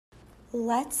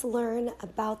Let's learn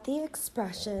about the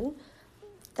expression,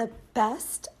 the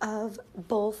best of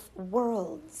both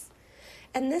worlds.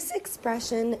 And this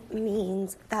expression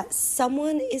means that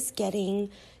someone is getting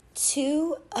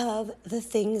two of the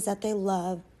things that they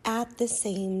love at the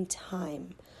same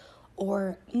time,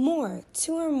 or more,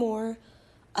 two or more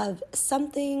of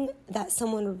something that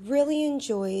someone really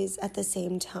enjoys at the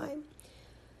same time.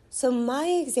 So my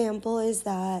example is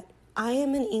that I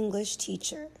am an English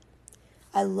teacher.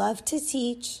 I love to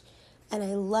teach, and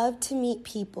I love to meet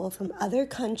people from other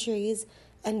countries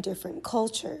and different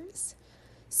cultures.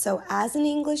 So as an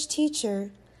English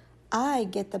teacher, I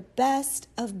get the best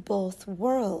of both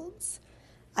worlds.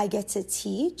 I get to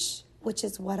teach, which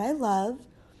is what I love,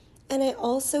 and I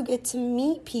also get to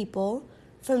meet people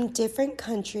from different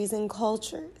countries and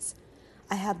cultures.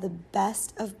 I have the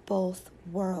best of both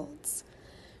worlds.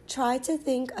 Try to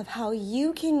think of how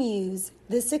you can use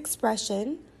this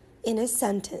expression in a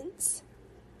sentence.